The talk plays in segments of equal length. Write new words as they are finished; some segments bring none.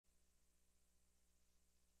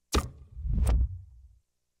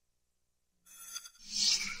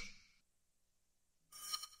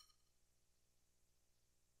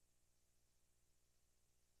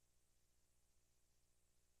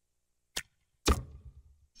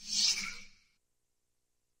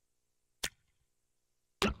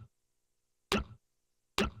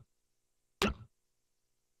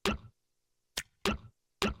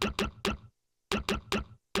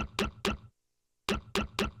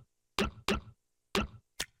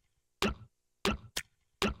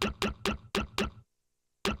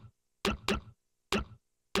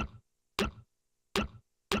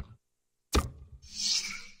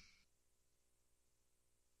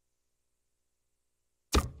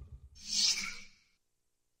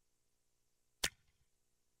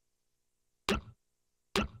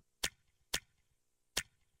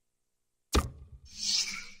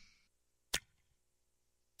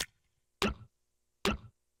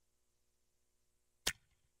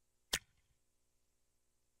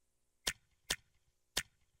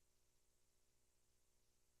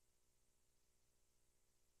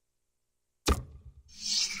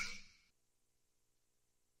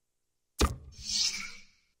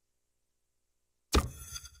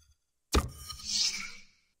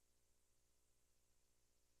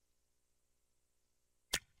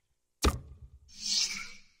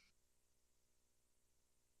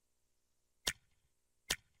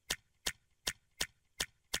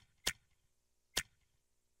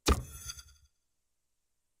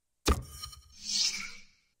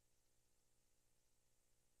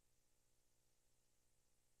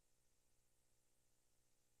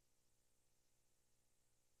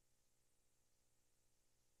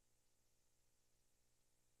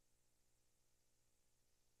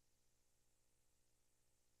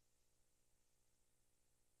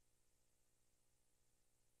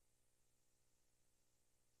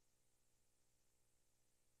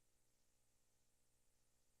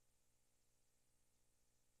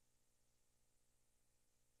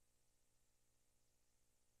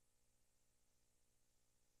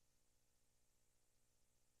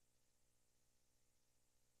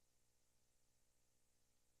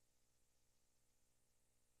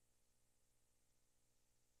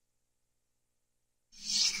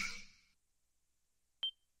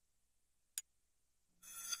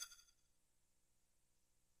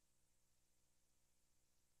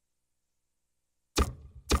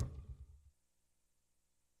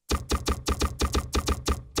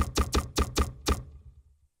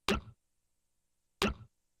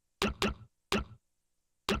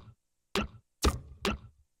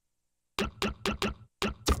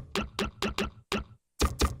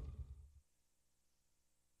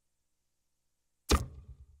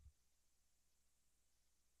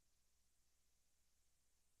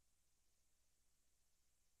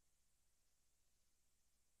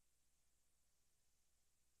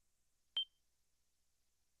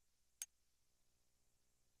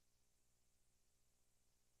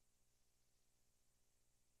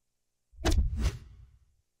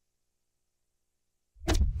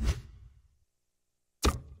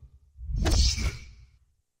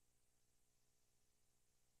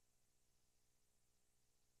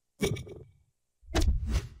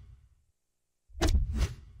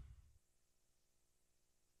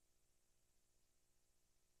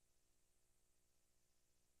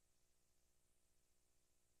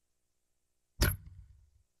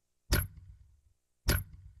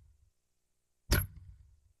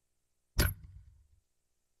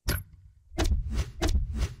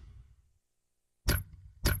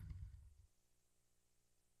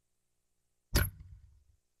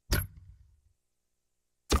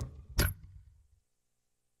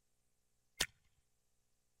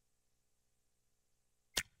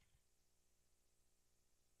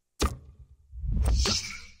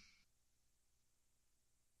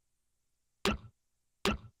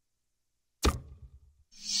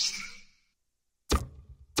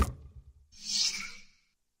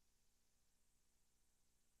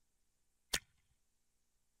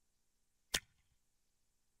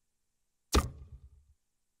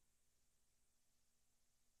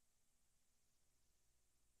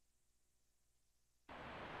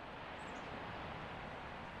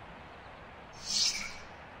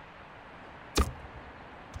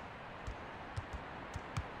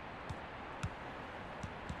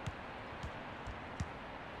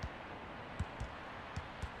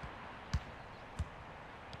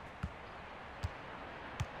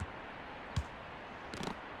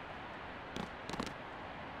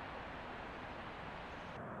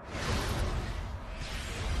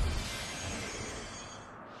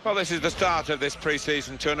Well, this is the start of this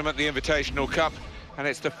pre-season tournament, the Invitational Cup, and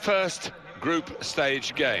it's the first group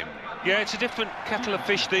stage game. Yeah, it's a different kettle of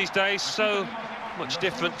fish these days, so much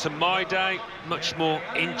different to my day, much more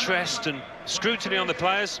interest and scrutiny on the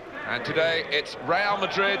players. And today it's Real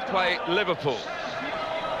Madrid play Liverpool.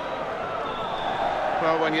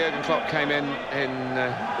 Well, when Jurgen Klopp came in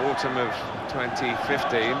autumn of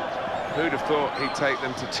 2015, who'd have thought he'd take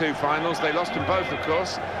them to 2 finals? They lost them both, of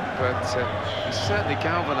course, but he certainly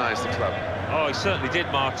galvanised the club. Oh, he certainly did,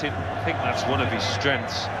 Martin. I think that's one of his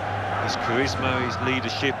strengths. His charisma, his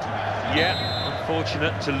leadership. Yeah,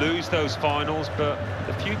 unfortunate to lose those finals, but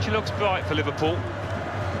the future looks bright for Liverpool.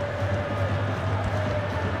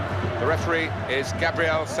 The referee is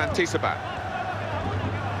Gabriel Santisabat.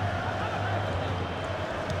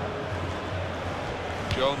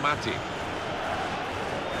 Joel Matip.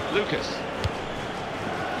 Lucas.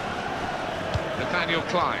 Nathaniel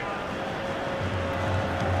Klein.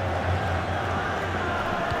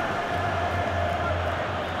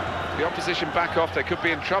 The opposition back off, they could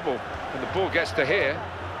be in trouble when the ball gets to here.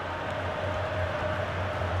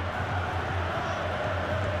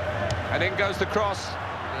 And in goes the cross.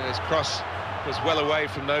 And his cross was well away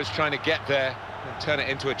from those trying to get there and turn it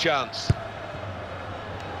into a chance.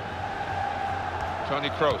 Toni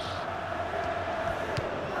Kroos.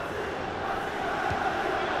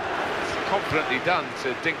 It's confidently done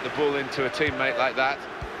to dink the ball into a teammate like that.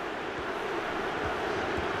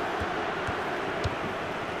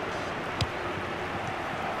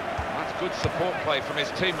 That's good support play from his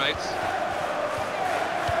teammates.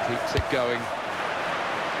 Keeps it going.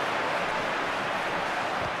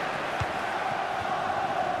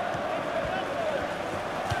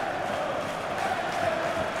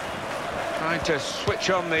 Trying to switch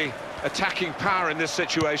on the attacking power in this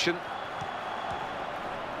situation.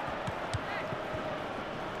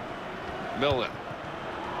 Milner.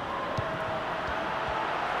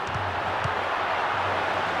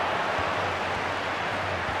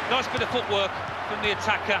 Nice bit of footwork from the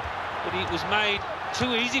attacker, but it was made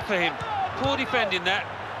too easy for him. Poor defending that.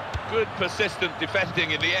 Good persistent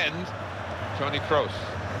defending in the end. Toni Kroos.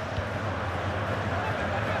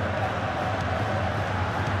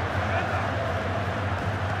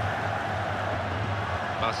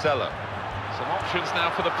 Marcelo. Some options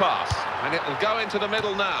now for the pass, and it'll go into the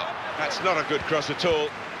middle now. That's not a good cross at all,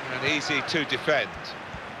 and easy to defend.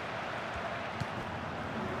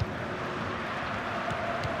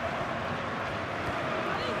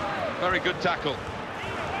 Very good tackle.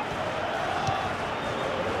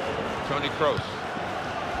 Toni Kroos.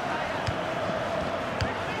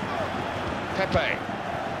 Pepe.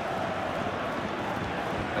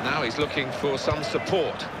 And now he's looking for some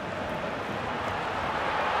support.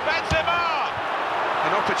 Benzema!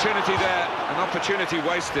 An opportunity there, an opportunity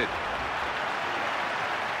wasted.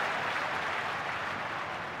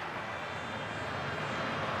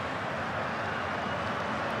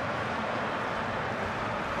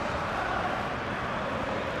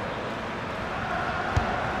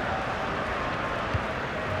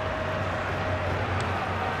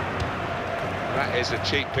 That is a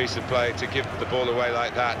cheap piece of play to give the ball away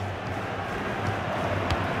like that.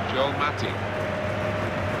 Joel Matip.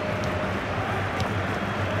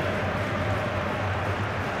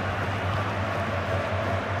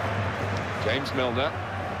 James Milner.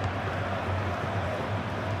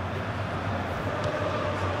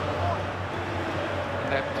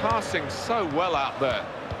 And they're passing so well out there.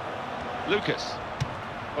 Lucas.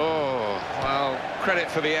 Oh, well,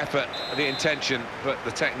 credit for the effort, the intention, but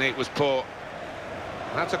the technique was poor.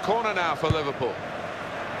 That's a corner now for Liverpool.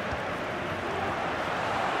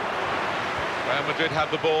 Real Madrid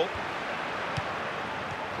have the ball.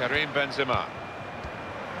 Karim Benzema.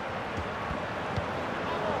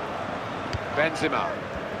 Benzema.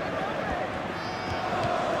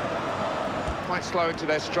 Quite slow into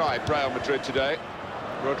their stride, Real Madrid today.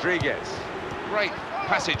 Rodriguez. Great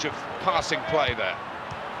passage of passing play there.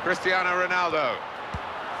 Cristiano Ronaldo.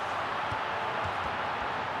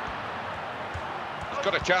 He's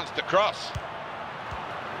got a chance to cross. He's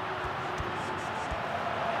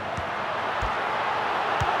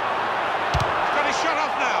got his shot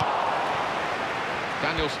off now.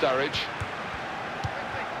 Daniel Sturridge.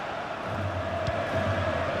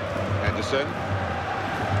 Henderson.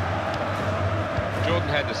 Jordan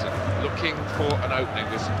Henderson looking for an opening.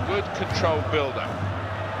 There's some good controlled build-up.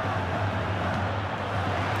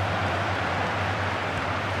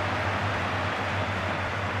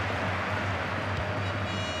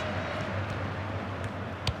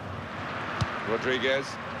 Rodriguez.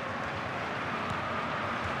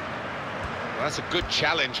 Well, that's a good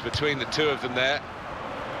challenge between the two of them there.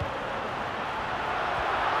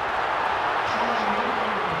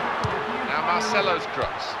 Now Marcelo's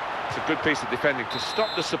cross. It's a good piece of defending to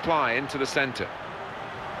stop the supply into the centre.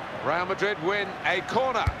 Real Madrid win a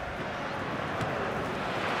corner.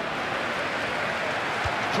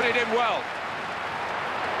 Put it in well.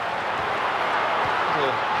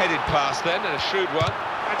 Little headed pass then, and a shrewd one.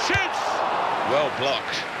 And shoots! Well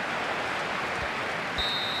blocked.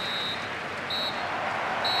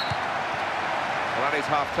 Well, that is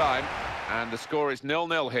half-time, and the score is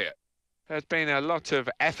 0-0 here. There's been a lot of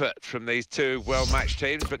effort from these two well-matched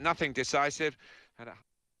teams, but nothing decisive.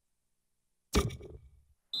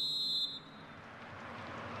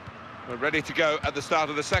 We're ready to go at the start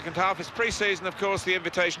of the second half. It's pre-season, of course, the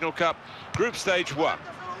Invitational Cup, Group Stage 1.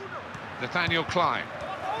 Nathaniel Klein.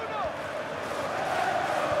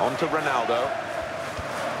 On to Ronaldo.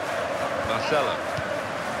 Marcelo.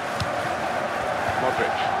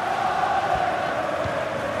 Modric.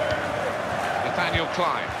 Nathaniel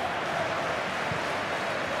Klein.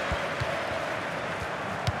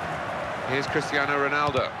 Here's Cristiano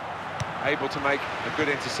Ronaldo, able to make a good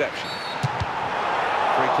interception.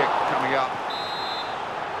 Free kick coming up.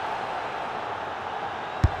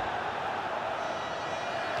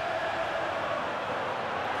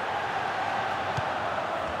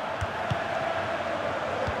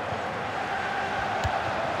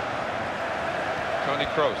 Toni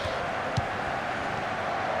Kroos.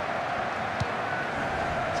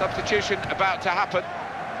 Substitution about to happen.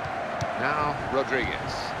 Now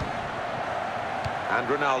Rodriguez. And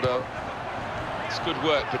Ronaldo. It's good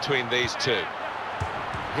work between these two.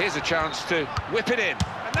 Here's a chance to whip it in.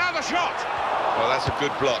 And now the shot! Well, that's a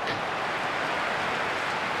good block.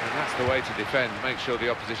 And that's the way to defend. Make sure the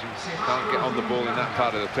opposition can't get on the ball in that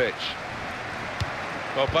part of the pitch.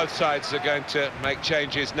 Well, both sides are going to make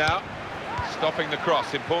changes now. Stopping the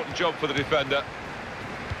cross. Important job for the defender.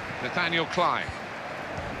 Nathaniel Klein.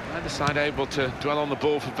 Neither side able to dwell on the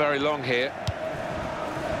ball for very long here.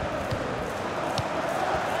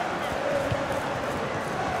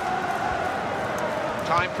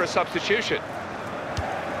 Time for a substitution.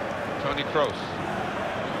 Toni Kroos.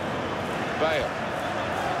 Bale.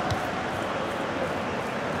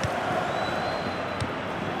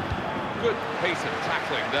 Good piece of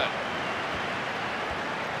tackling there.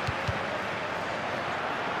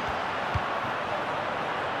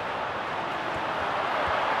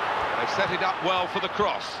 They've set it up well for the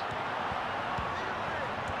cross.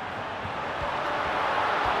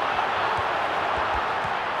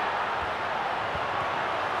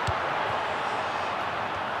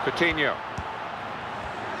 Coutinho.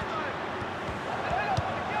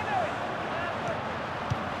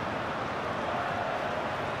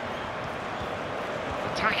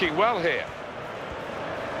 Attacking well here.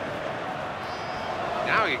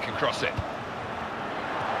 Now you can cross it.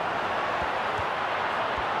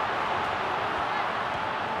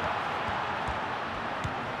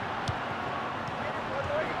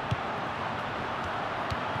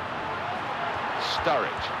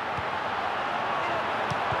 Sturridge.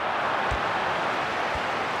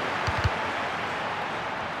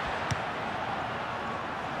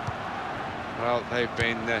 Well, they've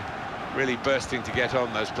been really bursting to get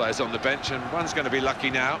on, those players on the bench, and one's going to be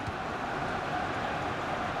lucky now.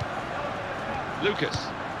 Lucas.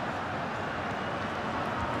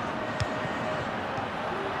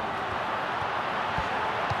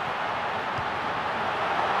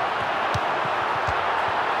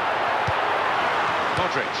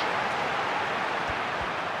 Modric.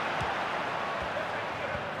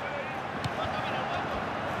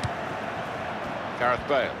 Gareth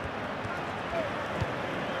Bale.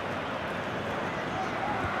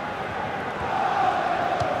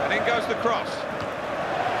 And in goes the cross.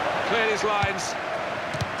 Cleared his lines.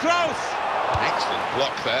 Close! An excellent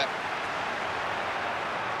block there.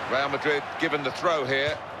 Real Madrid given the throw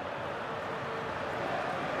here.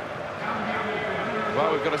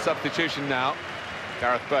 Well, we've got a substitution now.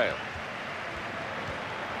 Gareth Bale.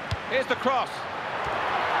 Here's the cross.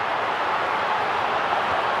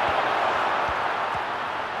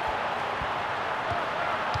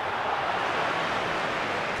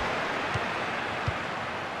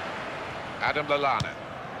 Adam Lallana.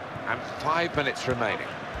 And 5 minutes remaining.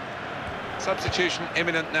 Substitution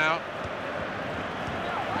imminent now.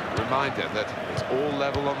 Reminder that it's all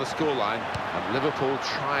level on the scoreline, and Liverpool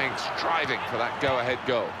striving for that go-ahead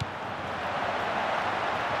goal.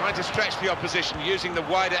 Trying to stretch the opposition using the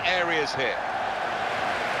wider areas here.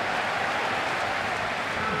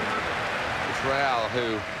 It's Real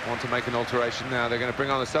who want to make an alteration now. They're going to bring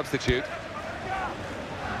on a substitute.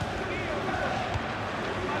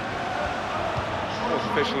 Fourth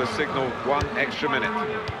official has signalled 1 extra minute.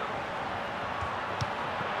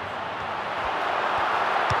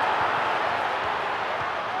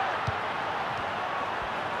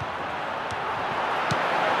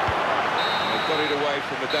 Got it away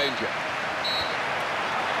from the danger.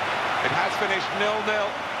 It has finished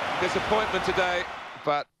 0-0. Disappointment today,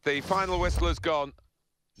 but the final whistle has gone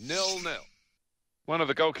 0-0. One of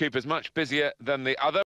the goalkeepers much busier than the other.